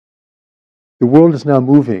The world is now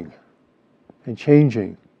moving and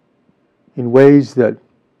changing in ways that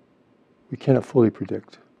we cannot fully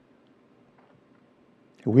predict.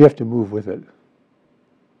 And we have to move with it.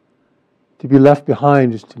 To be left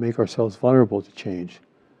behind is to make ourselves vulnerable to change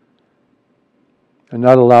and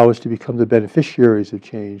not allow us to become the beneficiaries of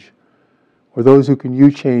change or those who can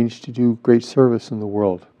use change to do great service in the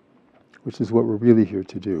world, which is what we're really here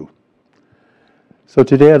to do. So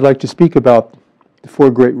today I'd like to speak about the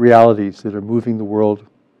four great realities that are moving the world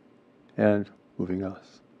and moving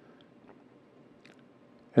us.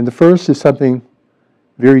 And the first is something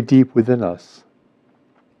very deep within us,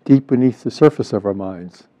 deep beneath the surface of our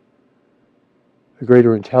minds, a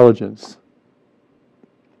greater intelligence,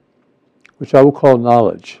 which I will call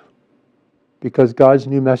knowledge, because God's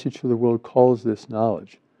new message to the world calls this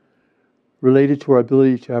knowledge, related to our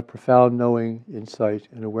ability to have profound knowing, insight,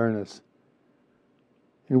 and awareness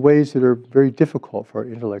in ways that are very difficult for our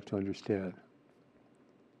intellect to understand,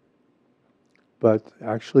 but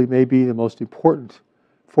actually may be the most important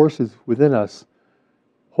forces within us,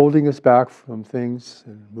 holding us back from things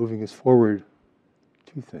and moving us forward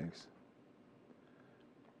to things.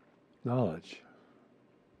 Knowledge.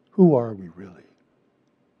 Who are we really?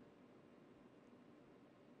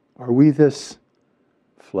 Are we this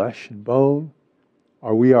flesh and bone?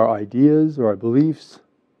 Are we our ideas or our beliefs?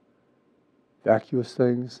 Vacuous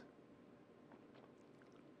things?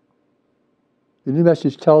 The new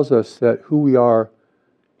message tells us that who we are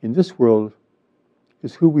in this world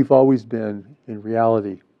is who we've always been in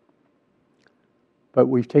reality. But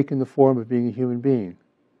we've taken the form of being a human being.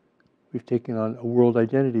 We've taken on a world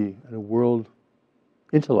identity and a world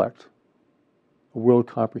intellect, a world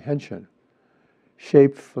comprehension,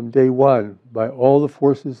 shaped from day one by all the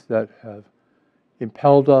forces that have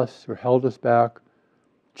impelled us or held us back,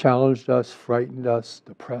 challenged us, frightened us,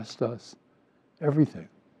 depressed us, everything,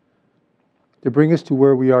 to bring us to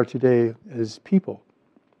where we are today as people.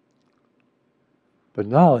 But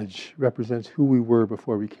knowledge represents who we were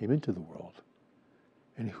before we came into the world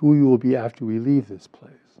and who we will be after we leave this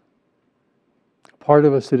place. A part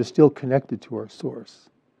of us that is still connected to our source.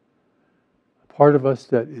 A part of us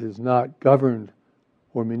that is not governed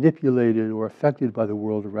or manipulated or affected by the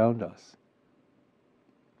world around us.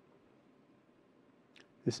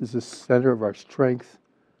 This is the center of our strength,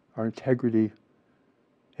 our integrity,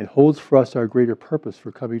 and holds for us our greater purpose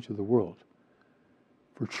for coming to the world.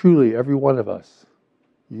 For truly, every one of us,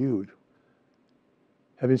 you,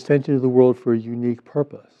 have been sent into the world for a unique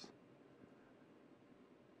purpose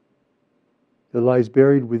that lies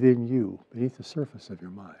buried within you, beneath the surface of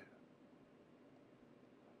your mind.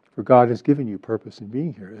 For God has given you purpose in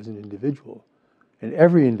being here as an individual, and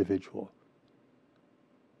every individual.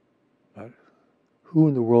 But who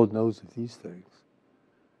in the world knows of these things?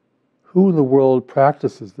 Who in the world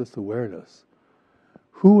practices this awareness?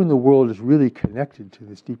 Who in the world is really connected to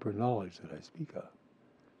this deeper knowledge that I speak of?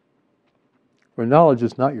 For knowledge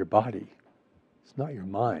is not your body. It's not your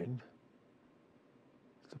mind.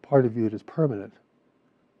 It's a part of you that is permanent.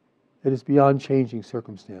 It is beyond changing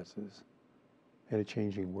circumstances and a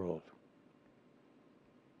changing world.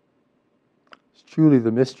 It's truly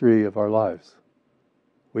the mystery of our lives,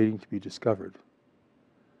 waiting to be discovered.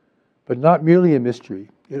 But not merely a mystery.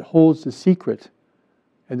 It holds the secret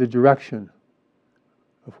and the direction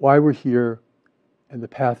of why we're here and the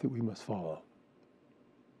path that we must follow.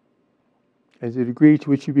 As the degree to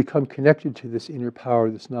which you become connected to this inner power,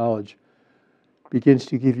 this knowledge, begins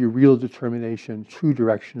to give you real determination, true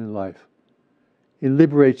direction in life. It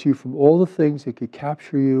liberates you from all the things that could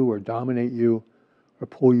capture you or dominate you or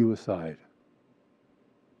pull you aside.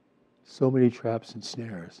 So many traps and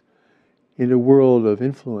snares in a world of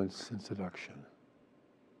influence and seduction.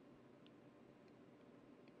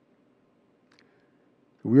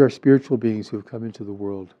 We are spiritual beings who have come into the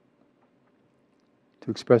world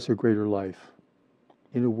to express a greater life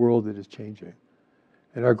in a world that is changing.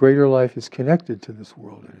 And our greater life is connected to this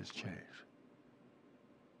world that has changed.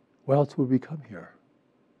 Why else would we come here?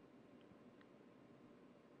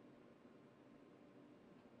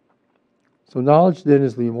 So knowledge then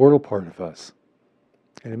is the immortal part of us.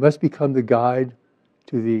 And it must become the guide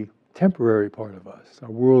to the temporary part of us,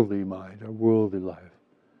 our worldly mind, our worldly life.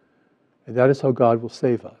 And that is how God will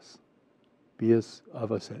save us. Be us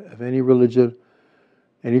of any religion,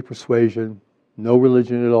 any persuasion, no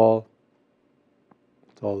religion at all.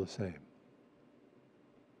 It's all the same.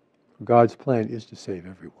 God's plan is to save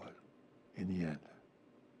everyone in the end.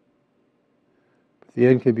 But the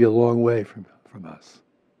end can be a long way from us,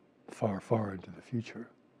 far, far into the future.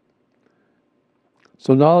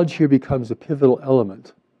 So knowledge here becomes a pivotal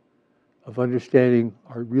element of understanding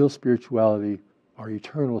our real spirituality, our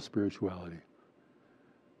eternal spirituality,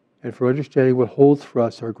 and for understanding what holds for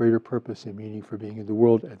us our greater purpose and meaning for being in the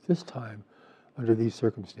world at this time under these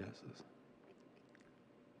circumstances.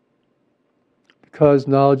 Because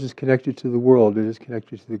knowledge is connected to the world, it is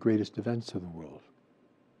connected to the greatest events of the world.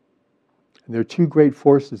 And there are two great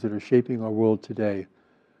forces that are shaping our world today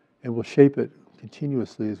and will shape it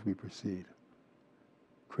continuously as we proceed,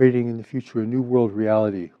 creating in the future a new world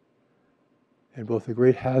reality and both a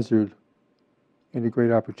great hazard and a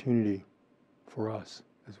great opportunity for us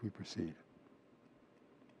as we proceed.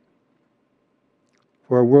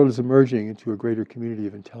 For our world is emerging into a greater community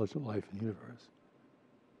of intelligent life in the universe,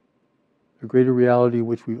 a greater reality in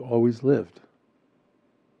which we've always lived.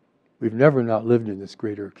 We've never not lived in this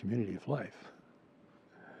greater community of life.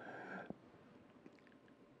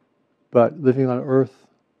 But living on earth,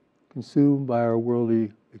 consumed by our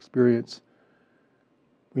worldly experience,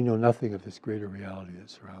 we know nothing of this greater reality that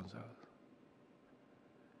surrounds us.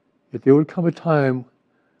 Yet there would come a time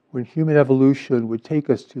when human evolution would take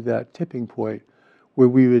us to that tipping point where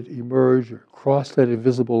we would emerge or cross that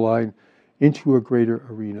invisible line into a greater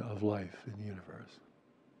arena of life in the universe.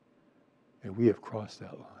 And we have crossed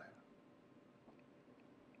that line.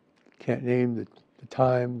 Can't name the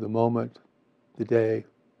time, the moment, the day,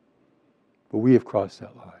 but we have crossed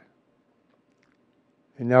that line.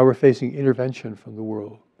 And now we're facing intervention from the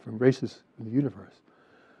world, from races in the universe,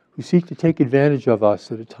 who seek to take advantage of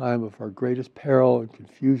us at a time of our greatest peril and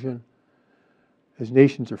confusion, as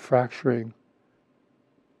nations are fracturing,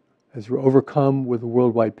 as we're overcome with a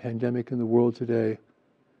worldwide pandemic in the world today,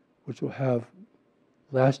 which will have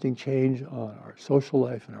lasting change on our social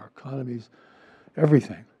life and our economies,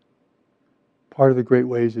 everything. Part of the great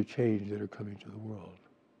waves of change that are coming to the world.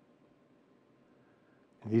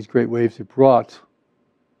 And these great waves have brought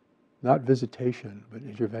not visitation, but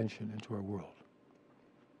intervention into our world.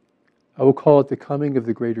 I will call it the coming of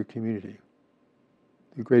the greater community.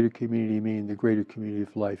 The greater community meaning the greater community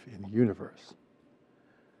of life in the universe.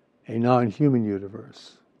 A non-human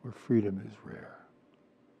universe where freedom is rare.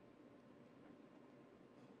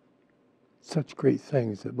 Such great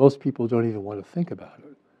things that most people don't even want to think about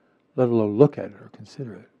it, let alone look at it or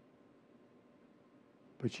consider it.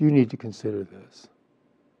 But you need to consider this,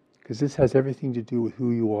 because this has everything to do with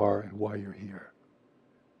who you are and why you're here.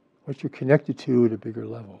 What you're connected to at a bigger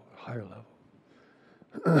level, a higher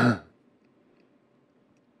level.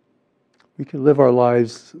 We can live our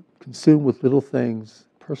lives consumed with little things,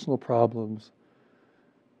 personal problems,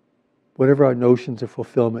 whatever our notions of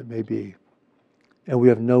fulfillment may be, and we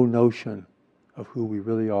have no notion of who we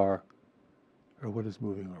really are or what is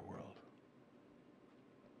moving our world.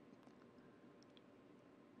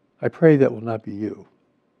 I pray that will not be you.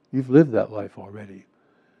 You've lived that life already,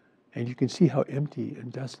 and you can see how empty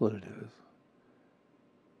and desolate it is,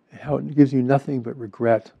 and how it gives you nothing but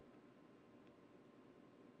regret,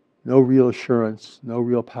 no real assurance, no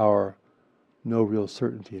real power, no real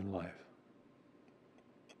certainty in life.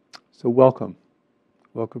 So welcome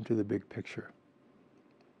to the big picture.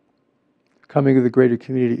 The coming of the greater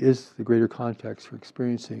community is the greater context for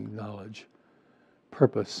experiencing knowledge,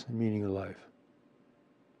 purpose, and meaning of life.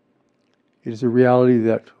 It is a reality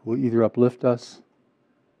that will either uplift us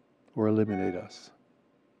or eliminate us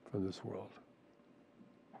from this world.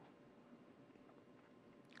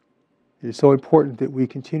 It is so important that we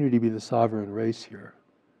continue to be the sovereign race here,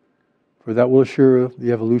 for that will assure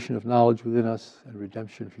the evolution of knowledge within us and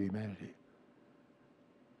redemption for humanity.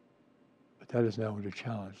 But that is now under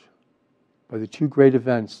challenge by the two great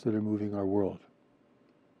events that are moving our world.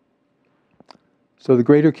 So the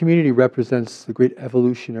greater community represents the great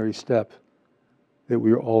evolutionary step that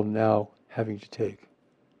we are all now having to take.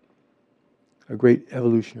 A great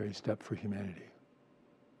evolutionary step for humanity.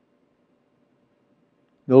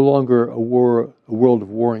 No longer a world of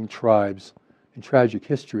warring tribes and tragic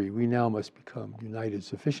history, we now must become united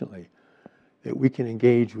sufficiently that we can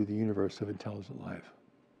engage with the universe of intelligent life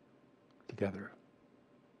together.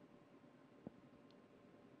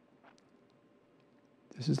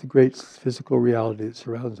 This is the great physical reality that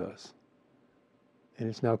surrounds us, and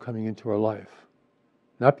it's now coming into our life.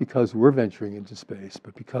 Not because we're venturing into space,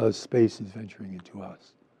 but because space is venturing into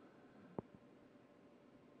us.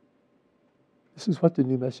 This is what the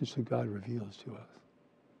new message of God reveals to us.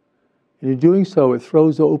 And in doing so, it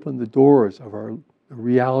throws open the doors of the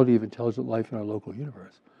reality of intelligent life in our local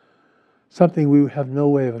universe. Something we have no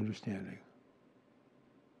way of understanding.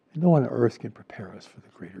 And no one on earth can prepare us for the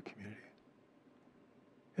greater community.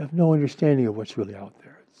 We have no understanding of what's really out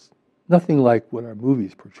there. It's nothing like what our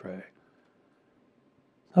movies portray.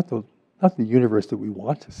 Not the universe that we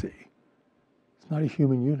want to see. It's not a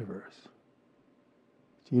human universe.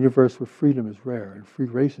 It's a universe where freedom is rare and free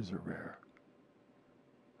races are rare.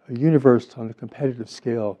 a universe on a competitive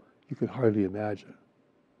scale you can hardly imagine.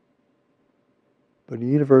 But a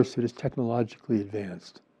universe that is technologically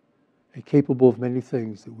advanced and capable of many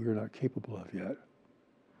things that we are not capable of yet.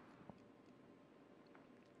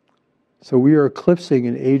 So we are eclipsing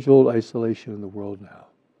an age-old isolation in the world now,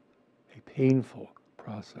 a painful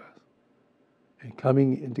process, and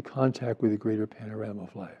coming into contact with a greater panorama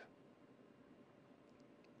of life.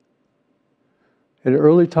 At an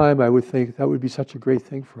early time, I would think that would be such a great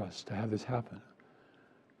thing for us to have this happen.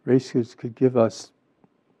 Races could give us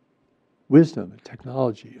wisdom and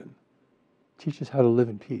technology and teach us how to live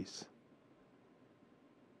in peace.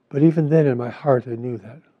 But even then, in my heart, I knew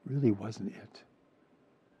that really wasn't it.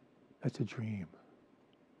 That's a dream.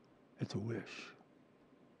 It's a wish.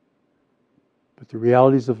 But the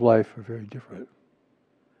realities of life are very different.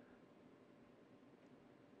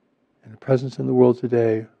 And the presence in the world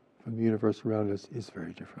today from the universe around us is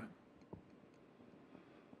very different.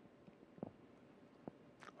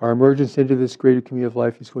 Our emergence into this greater community of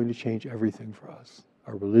life is going to change everything for us.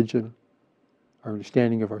 Our religion, our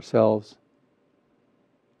understanding of ourselves,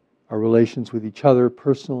 our relations with each other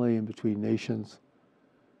personally and between nations,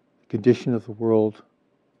 the condition of the world,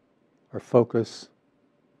 our focus,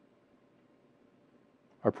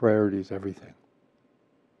 our priorities, everything.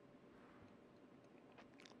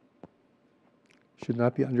 Should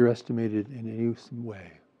not be underestimated in any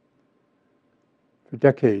way. For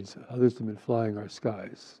decades, others have been flying our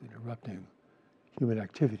skies, interrupting human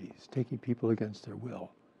activities, taking people against their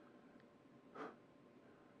will,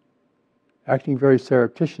 acting very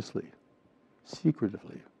surreptitiously,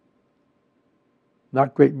 secretively.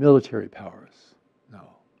 Not great military powers, no.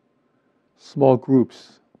 Small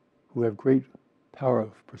groups who have great power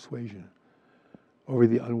of persuasion over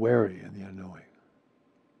the unwary and the unknowing.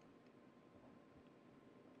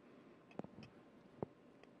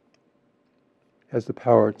 Has the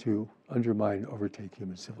power to undermine and overtake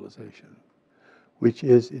human civilization, which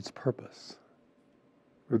is its purpose,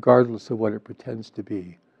 regardless of what it pretends to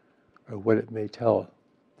be or what it may tell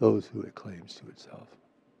those who it claims to itself.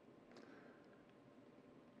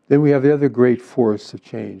 Then we have the other great force of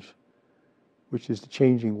change, which is the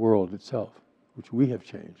changing world itself, which we have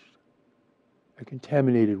changed. A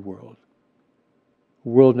contaminated world. A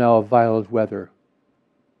world now of violent weather,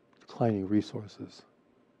 declining resources,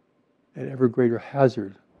 and ever greater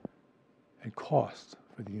hazard and cost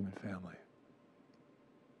for the human family.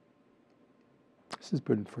 This has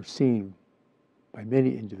been foreseen by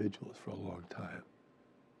many individuals for a long time.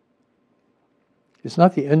 It's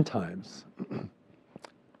not the end times,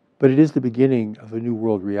 but it is the beginning of a new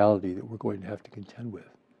world reality that we're going to have to contend with.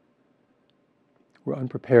 We're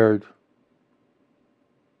unprepared.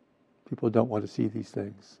 People don't want to see these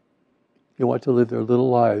things. They want to live their little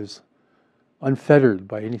lives unfettered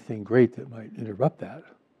by anything great that might interrupt that.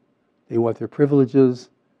 They want their privileges,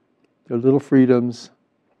 their little freedoms,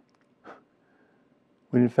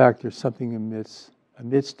 when in fact there's something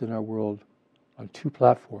amidst in our world on two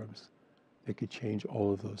platforms that could change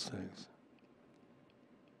all of those things.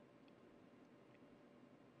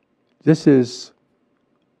 This is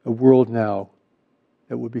a world now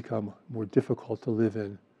that will become more difficult to live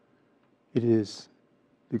in. It is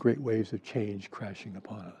the great waves of change crashing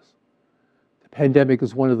upon us. The pandemic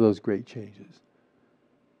is one of those great changes.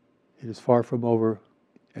 It is far from over,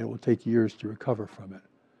 and it will take years to recover from it.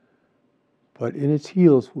 But in its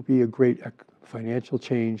heels will be a great financial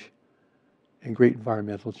change and great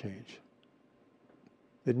environmental change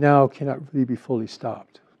that now cannot really be fully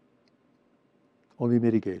stopped, only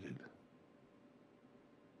mitigated.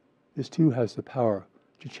 This too has the power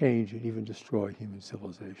to change and even destroy human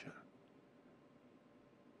civilization.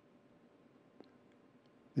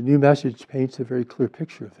 The new message paints a very clear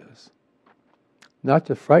picture of this, not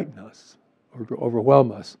to frighten us or to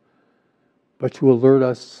overwhelm us, but to alert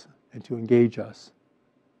us and to engage us.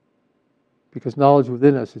 Because knowledge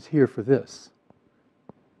within us is here for this,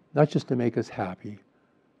 not just to make us happy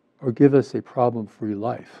or give us a problem-free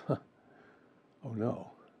life. Oh no.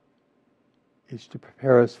 It's to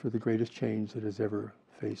prepare us for the greatest change that has ever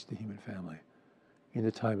faced the human family in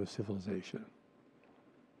the time of civilization.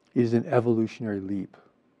 It is an evolutionary leap.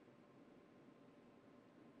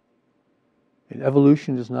 And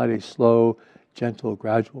evolution is not a slow, gentle,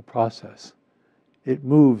 gradual process. It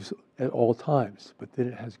moves at all times, but then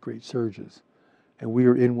it has great surges. And we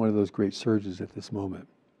are in one of those great surges at this moment.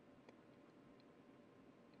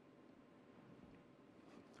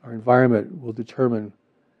 Our environment will determine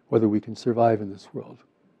whether we can survive in this world,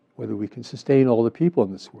 whether we can sustain all the people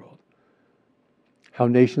in this world, how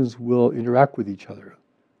nations will interact with each other.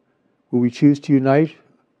 Will we choose to unite,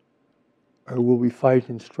 or will we fight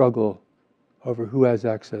and struggle over who has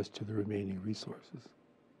access to the remaining resources.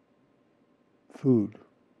 Food,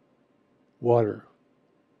 water,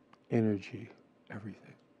 energy,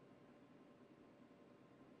 everything.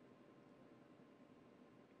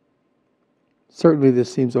 Certainly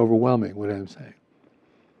this seems overwhelming, what I'm saying.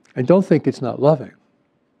 And don't think it's not loving.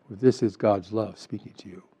 This is God's love speaking to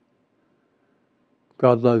you.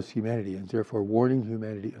 God loves humanity and therefore warning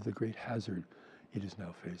humanity of the great hazard it is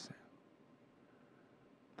now facing.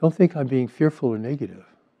 Don't think I'm being fearful or negative.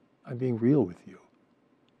 I'm being real with you.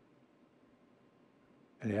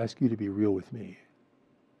 And I ask you to be real with me.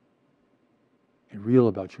 And real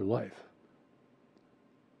about your life.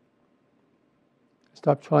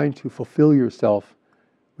 Stop trying to fulfill yourself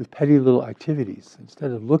with petty little activities. Instead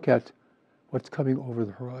of look at what's coming over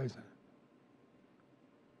the horizon.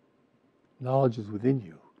 Knowledge is within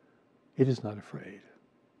you. It is not afraid.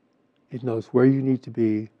 It knows where you need to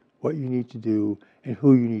be, what you need to do, and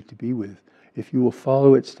who you need to be with, if you will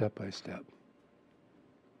follow it step by step.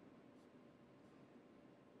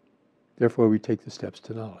 Therefore, we take the steps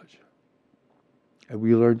to knowledge. And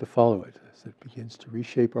we learn to follow it as it begins to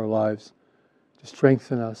reshape our lives, to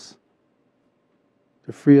strengthen us,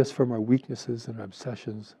 to free us from our weaknesses and our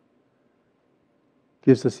obsessions,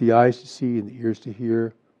 gives us the eyes to see and the ears to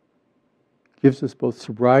hear, gives us both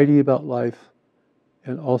sobriety about life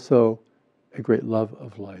and also a great love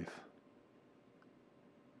of life.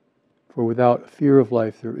 For without fear of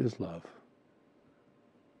life, there is love.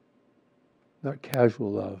 Not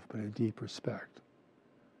casual love, but a deep respect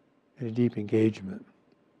and a deep engagement.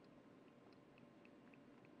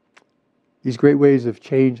 These great waves of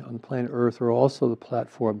change on planet Earth are also the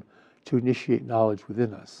platform to initiate knowledge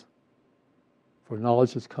within us. For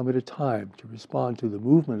knowledge has come at a time to respond to the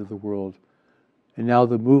movement of the world and now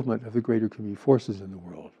the movement of the greater community forces in the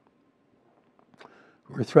world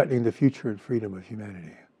who are threatening the future and freedom of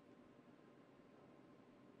humanity.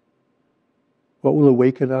 What will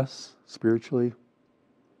awaken us spiritually?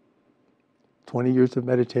 20 years of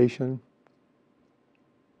meditation?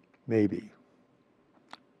 Maybe.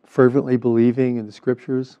 Fervently believing in the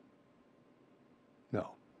scriptures? No.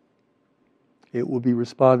 It will be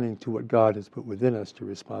responding to what God has put within us to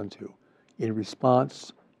respond to, in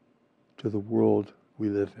response to the world we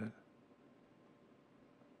live in.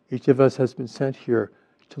 Each of us has been sent here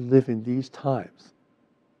to live in these times,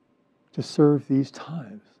 to serve these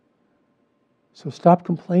times. So stop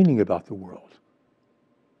complaining about the world.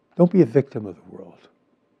 Don't be a victim of the world.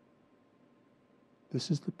 This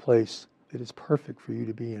is the place that is perfect for you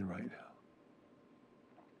to be in right now.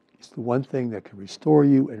 It's the one thing that can restore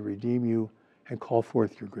you and redeem you and call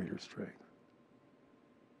forth your greater strength.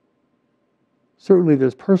 Certainly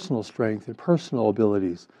there's personal strength and personal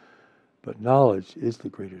abilities, but knowledge is the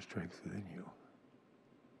greater strength within you.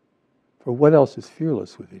 For what else is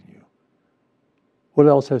fearless within you? What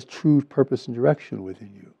else has true purpose and direction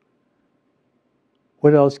within you?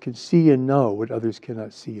 What else can see and know what others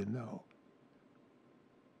cannot see and know?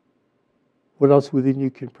 What else within you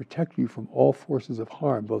can protect you from all forces of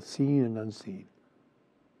harm, both seen and unseen?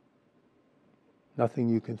 Nothing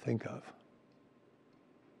you can think of.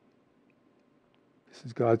 This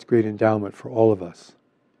is God's great endowment for all of us.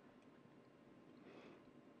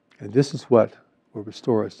 And this is what will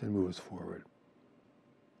restore us and move us forward.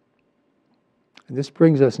 And this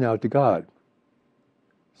brings us now to God,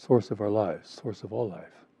 source of our lives, source of all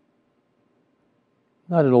life.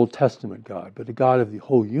 Not an Old Testament God, but a God of the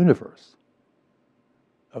whole universe,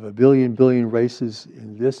 of a billion races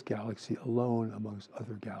in this galaxy alone amongst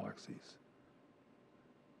other galaxies.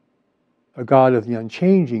 A God of the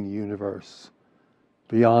unchanging universe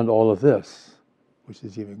beyond all of this, which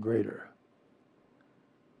is even greater.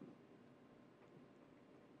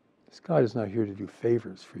 This God is not here to do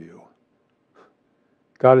favors for you.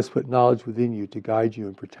 God has put knowledge within you to guide you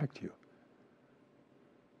and protect you.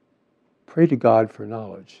 Pray to God for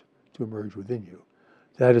knowledge to emerge within you.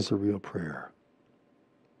 That is a real prayer.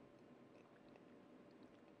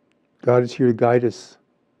 God is here to guide us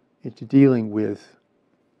into dealing with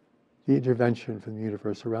the intervention from the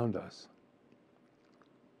universe around us,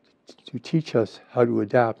 to teach us how to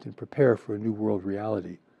adapt and prepare for a new world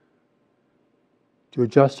reality, to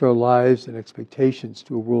adjust our lives and expectations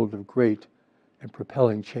to a world of great and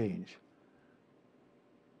propelling change,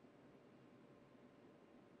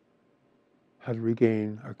 how to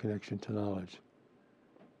regain our connection to knowledge,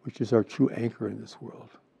 which is our true anchor in this world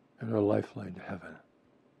and our lifeline to heaven.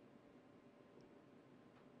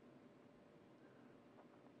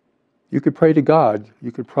 You could pray to God.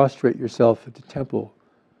 You could prostrate yourself at the temple,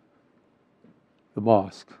 the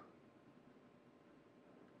mosque,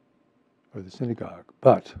 or the synagogue.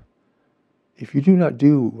 But If you do not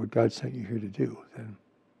do what God sent you here to do, then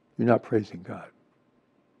you're not praising God.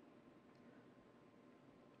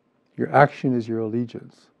 Your action is your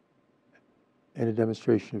allegiance and a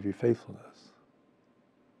demonstration of your faithfulness.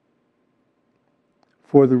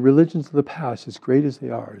 For the religions of the past, as great as they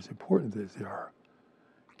are, as important as they are,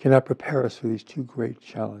 cannot prepare us for these two great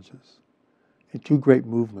challenges and two great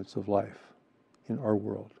movements of life in our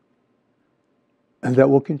world. And that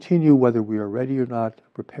will continue whether we are ready or not,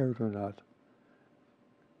 prepared or not,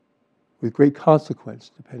 with great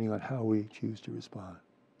consequence depending on how we choose to respond.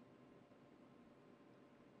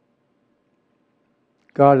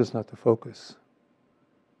 God is not the focus.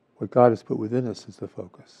 What God has put within us is the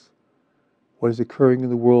focus. What is occurring in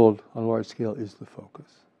the world on a large scale is the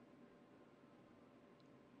focus.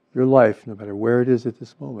 Your life, no matter where it is at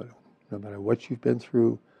this moment, no matter what you've been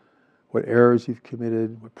through, what errors you've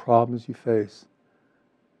committed, what problems you face,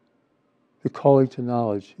 the calling to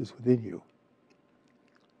knowledge is within you.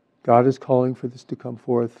 God is calling for this to come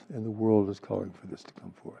forth, and the world is calling for this to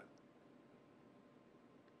come forth.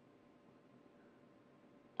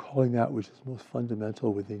 Calling that which is most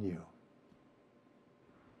fundamental within you,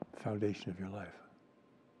 the foundation of your life.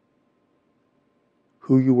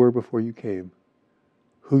 Who you were before you came,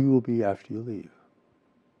 who you will be after you leave.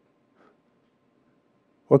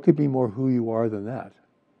 What could be more who you are than that?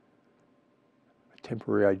 A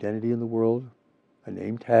temporary identity in the world, a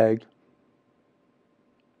name tag,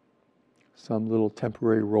 some little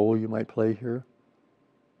temporary role you might play here.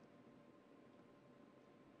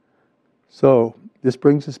 So, this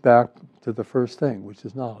brings us back to the first thing, which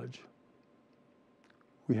is knowledge.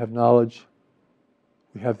 We have knowledge.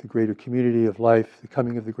 We have the greater community of life, the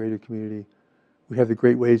coming of the greater community. We have the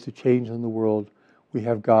great ways to change in the world. We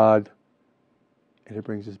have God, and it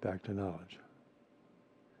brings us back to knowledge.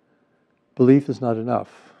 Belief is not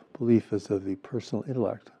enough. Belief is of the personal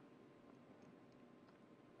intellect.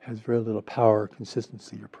 It has very little power,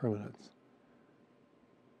 consistency, or permanence.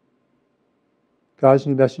 God's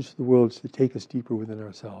new message to the world is to take us deeper within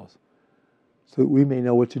ourselves so that we may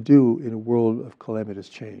know what to do in a world of calamitous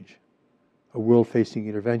change, a world facing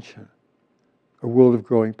intervention, a world of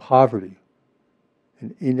growing poverty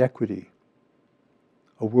and inequity,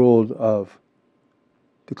 a world of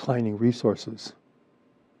declining resources,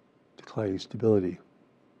 declining stability.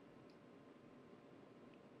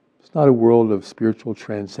 It's not a world of spiritual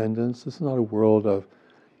transcendence. It's not a world of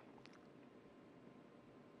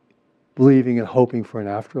believing and hoping for an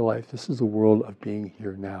afterlife. This is a world of being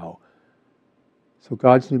here now. So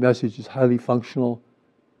God's new message is highly functional,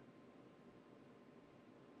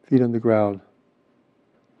 feet on the ground,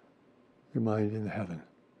 your mind in heaven,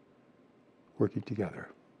 working together.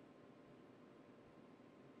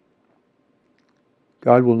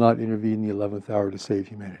 God will not intervene in the 11th hour to save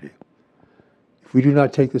humanity. If we do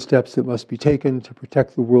not take the steps that must be taken to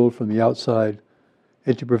protect the world from the outside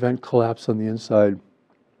and to prevent collapse on the inside,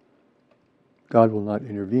 God will not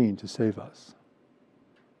intervene to save us.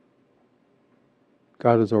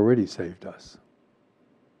 God has already saved us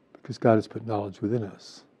because God has put knowledge within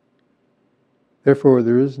us. Therefore,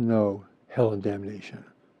 there is no hell and damnation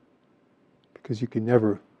because you can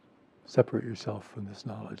never separate yourself from this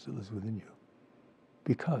knowledge that lives within you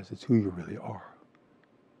because it's who you really are.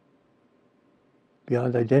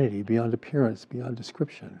 Beyond identity, beyond appearance, beyond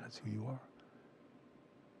description, that's who you are.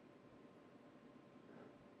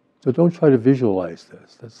 So don't try to visualize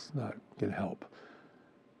this. That's not going to help.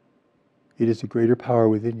 It is a greater power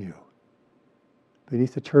within you.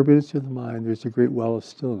 Beneath the turbulence of the mind, there's a great well of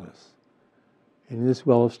stillness. And in this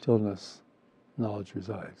well of stillness, knowledge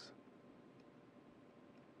resides.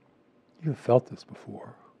 You have felt this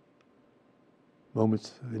before.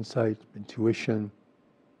 Moments of insight, intuition,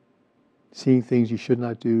 seeing things you should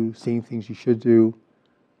not do, seeing things you should do,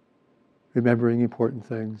 remembering important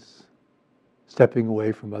things, stepping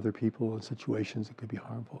away from other people in situations that could be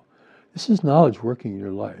harmful. This is knowledge working in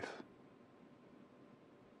your life.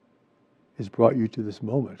 It's brought you to this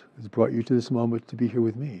moment. It's brought you to this moment to be here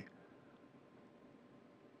with me.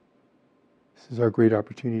 This is our great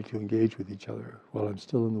opportunity to engage with each other while I'm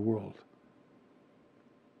still in the world.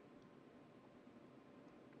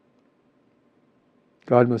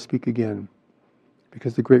 God must speak again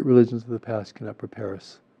because the great religions of the past cannot prepare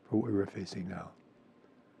us for what we're facing now.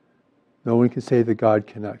 No one can say that God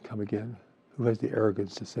cannot come again. Who has the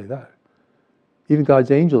arrogance to say that? Even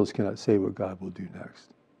God's angels cannot say what God will do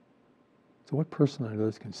next. So what person on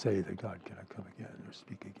earth can say that God cannot come again or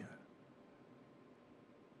speak again?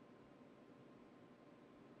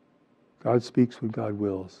 God speaks when God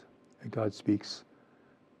wills, and God speaks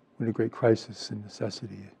when a great crisis and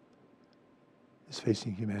necessity is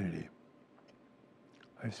facing humanity.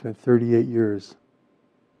 I've spent 38 years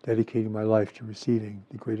dedicating my life to receiving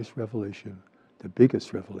the greatest revelation, the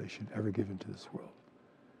biggest revelation ever given to this world.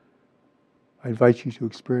 I invite you to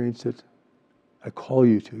experience it. I call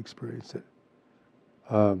you to experience it.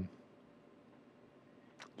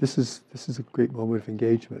 This is a great moment of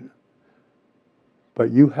engagement.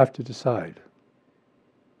 But you have to decide.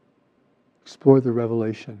 Explore the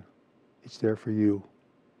revelation. It's there for you.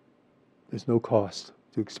 There's no cost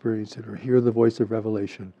to experience it or hear the voice of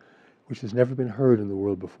revelation, which has never been heard in the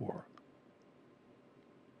world before.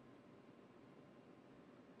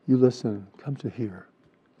 You listen, come to hear,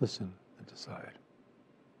 listen and decide.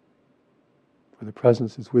 For the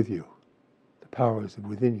presence is with you, the power is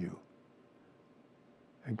within you,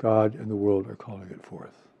 and God and the world are calling it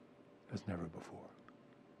forth as never before.